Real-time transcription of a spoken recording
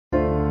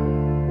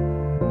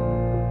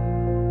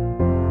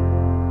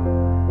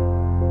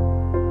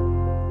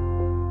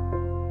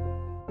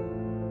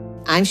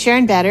I'm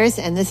Sharon Betters,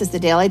 and this is the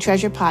Daily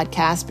Treasure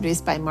podcast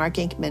produced by Mark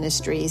Inc.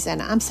 Ministries.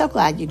 And I'm so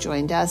glad you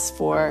joined us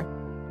for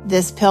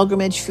this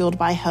pilgrimage fueled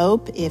by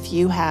hope. If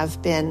you have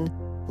been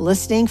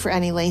listening for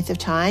any length of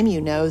time,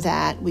 you know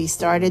that we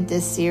started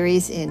this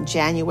series in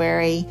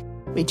January.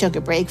 We took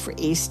a break for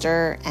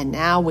Easter, and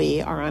now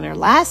we are on our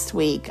last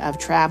week of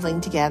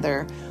traveling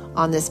together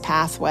on this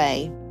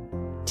pathway.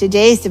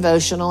 Today's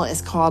devotional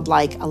is called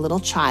Like a Little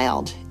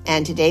Child,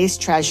 and today's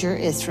treasure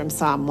is from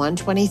Psalm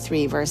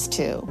 123, verse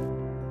 2.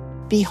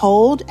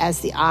 Behold, as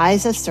the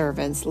eyes of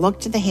servants look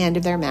to the hand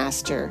of their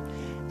master,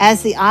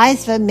 as the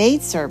eyes of a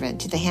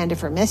maidservant to the hand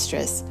of her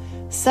mistress,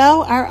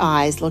 so our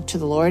eyes look to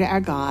the Lord our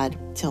God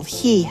till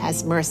he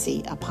has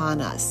mercy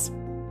upon us.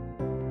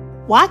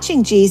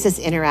 Watching Jesus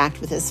interact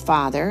with his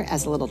Father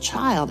as a little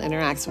child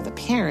interacts with a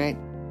parent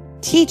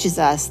teaches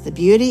us the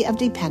beauty of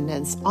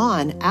dependence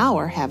on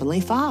our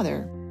Heavenly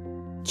Father.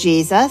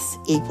 Jesus,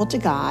 equal to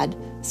God,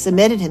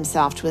 submitted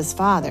himself to his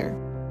Father.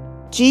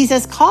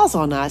 Jesus calls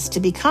on us to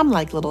become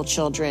like little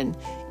children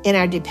in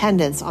our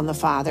dependence on the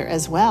Father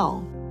as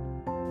well.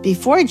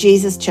 Before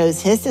Jesus chose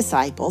his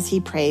disciples, he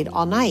prayed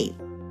all night.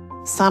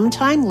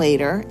 Sometime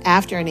later,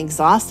 after an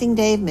exhausting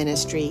day of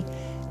ministry,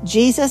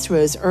 Jesus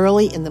rose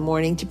early in the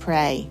morning to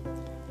pray.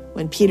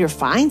 When Peter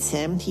finds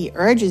him, he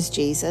urges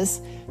Jesus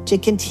to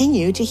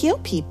continue to heal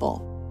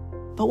people.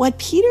 But what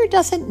Peter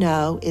doesn't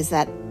know is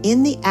that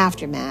in the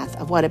aftermath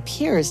of what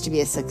appears to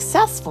be a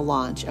successful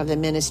launch of the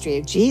ministry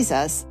of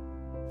Jesus,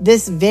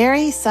 this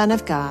very Son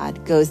of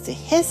God goes to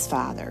his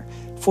Father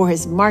for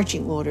his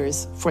marching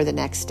orders for the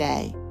next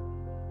day.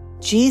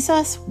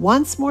 Jesus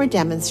once more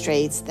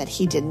demonstrates that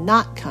he did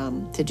not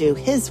come to do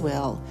his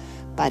will,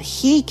 but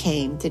he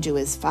came to do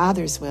his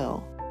Father's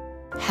will.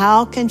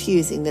 How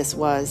confusing this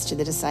was to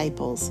the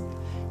disciples.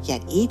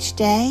 Yet each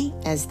day,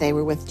 as they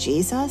were with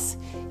Jesus,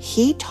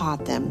 he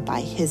taught them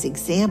by his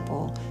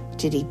example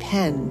to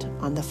depend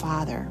on the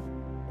Father.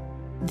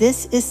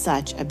 This is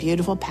such a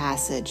beautiful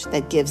passage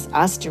that gives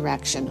us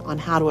direction on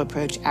how to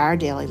approach our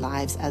daily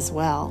lives as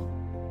well.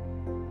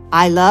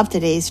 I love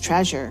today's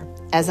treasure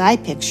as I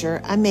picture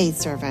a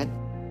maidservant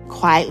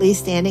quietly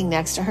standing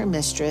next to her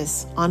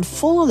mistress on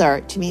full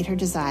alert to meet her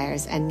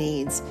desires and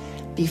needs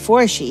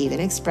before she even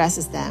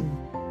expresses them.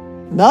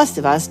 Most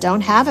of us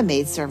don't have a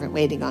maidservant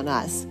waiting on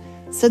us,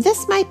 so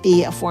this might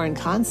be a foreign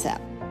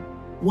concept.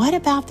 What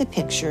about the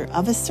picture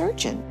of a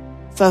surgeon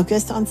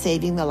focused on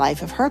saving the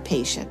life of her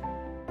patient?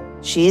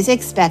 She is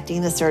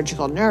expecting the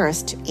surgical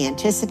nurse to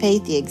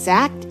anticipate the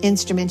exact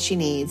instrument she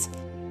needs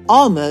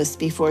almost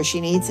before she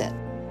needs it.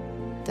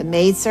 The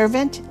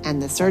maidservant and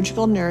the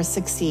surgical nurse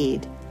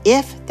succeed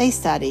if they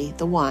study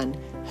the one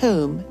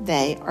whom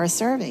they are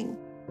serving.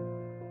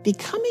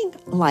 Becoming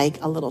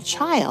like a little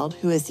child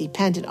who is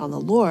dependent on the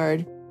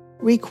Lord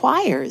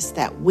requires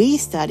that we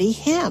study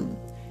him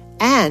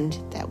and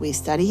that we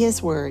study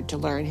his word to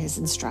learn his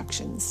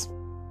instructions.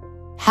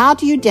 How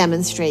do you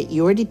demonstrate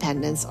your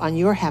dependence on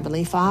your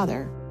Heavenly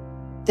Father?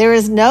 There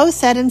is no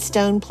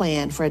set-in-stone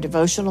plan for a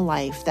devotional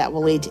life that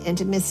will lead to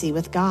intimacy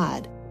with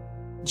God.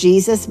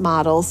 Jesus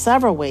models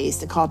several ways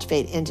to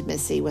cultivate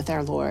intimacy with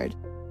our Lord.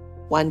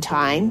 One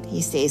time,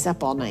 he stays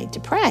up all night to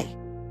pray.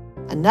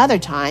 Another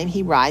time,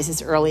 he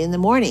rises early in the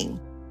morning.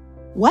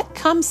 What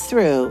comes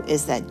through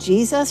is that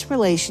Jesus'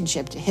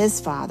 relationship to his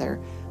Father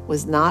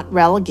was not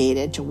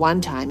relegated to one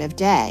time of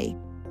day.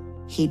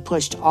 He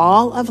pushed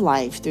all of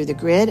life through the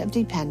grid of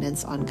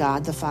dependence on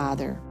God the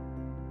Father.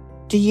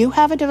 Do you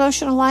have a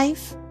devotional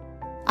life?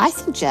 I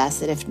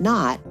suggest that if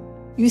not,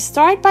 you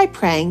start by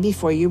praying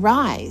before you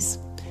rise.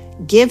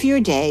 Give your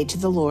day to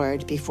the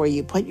Lord before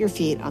you put your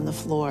feet on the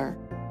floor.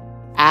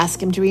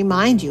 Ask him to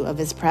remind you of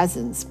his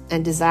presence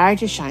and desire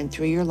to shine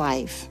through your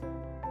life.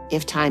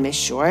 If time is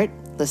short,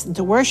 listen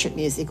to worship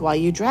music while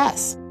you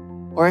dress,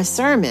 or a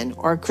sermon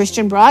or a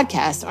Christian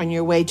broadcast on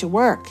your way to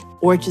work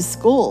or to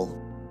school.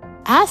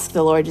 Ask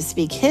the Lord to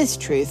speak his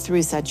truth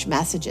through such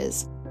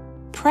messages.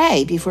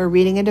 Pray before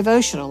reading a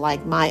devotional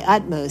like My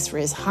Utmost for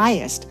His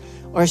Highest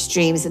or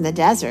Streams in the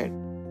Desert,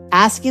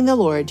 asking the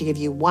Lord to give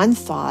you one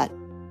thought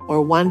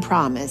or one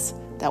promise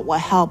that will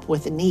help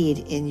with a need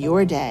in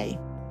your day.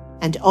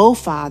 And oh,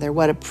 Father,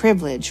 what a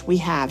privilege we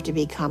have to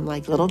become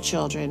like little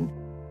children,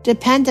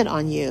 dependent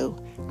on you,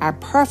 our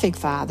perfect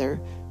Father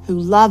who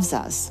loves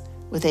us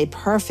with a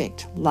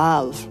perfect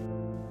love.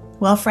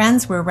 Well,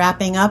 friends, we're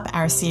wrapping up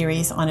our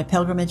series on a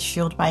pilgrimage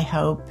fueled by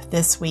hope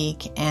this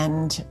week,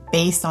 and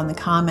based on the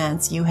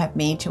comments you have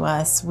made to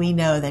us, we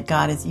know that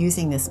God is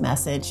using this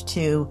message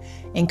to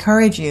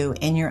encourage you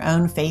in your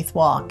own faith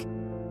walk.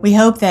 We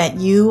hope that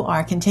you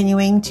are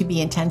continuing to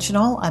be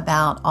intentional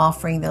about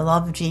offering the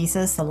love of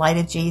Jesus, the light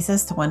of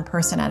Jesus, to one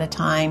person at a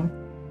time.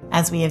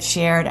 As we have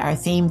shared, our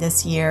theme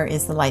this year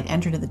is the light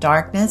entered the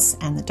darkness,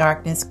 and the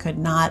darkness could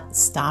not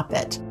stop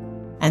it.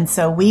 And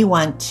so we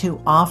want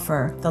to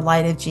offer the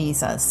light of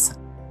Jesus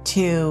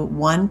to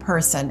one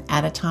person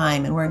at a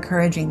time, and we're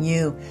encouraging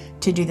you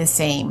to do the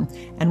same.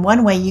 And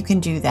one way you can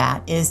do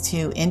that is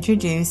to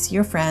introduce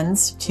your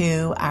friends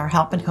to our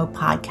Help and Hope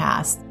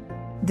podcast.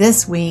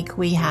 This week,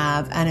 we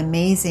have an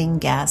amazing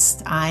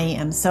guest. I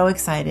am so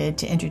excited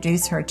to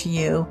introduce her to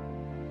you.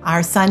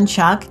 Our son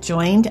Chuck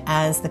joined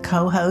as the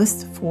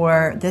co-host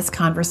for this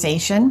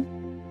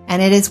conversation,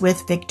 and it is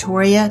with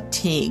Victoria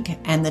Teague,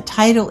 and the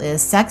title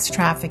is Sex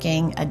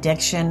Trafficking,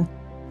 Addiction,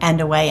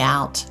 and a Way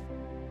Out.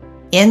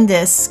 In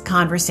this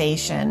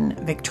conversation,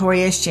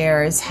 Victoria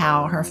shares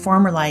how her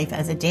former life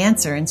as a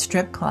dancer in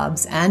strip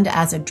clubs and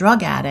as a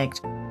drug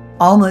addict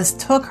almost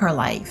took her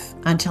life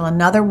until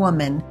another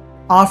woman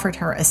offered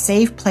her a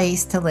safe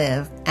place to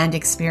live and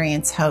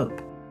experience hope.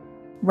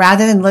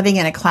 Rather than living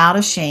in a cloud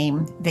of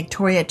shame,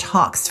 Victoria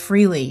talks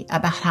freely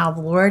about how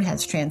the Lord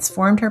has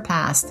transformed her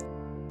past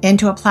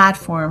into a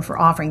platform for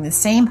offering the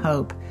same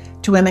hope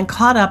to women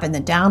caught up in the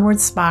downward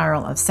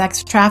spiral of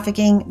sex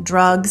trafficking,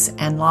 drugs,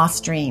 and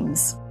lost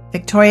dreams.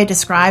 Victoria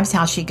describes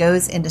how she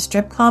goes into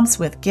strip clubs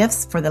with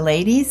gifts for the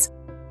ladies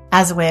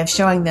as a way of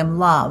showing them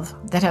love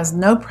that has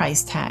no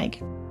price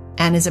tag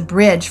and is a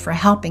bridge for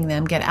helping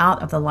them get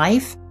out of the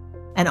life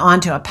and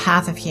onto a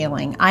path of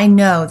healing. I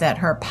know that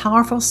her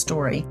powerful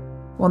story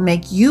will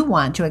make you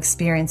want to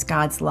experience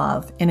God's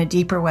love in a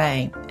deeper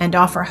way and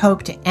offer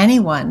hope to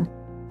anyone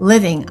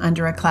living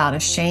under a cloud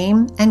of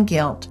shame and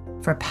guilt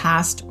for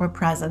past or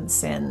present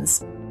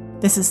sins.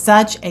 This is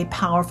such a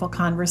powerful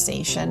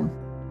conversation.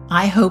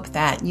 I hope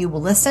that you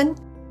will listen,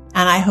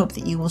 and I hope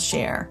that you will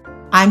share.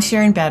 I'm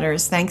Sharon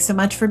Betters. Thanks so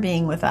much for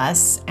being with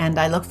us, and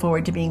I look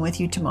forward to being with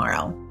you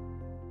tomorrow.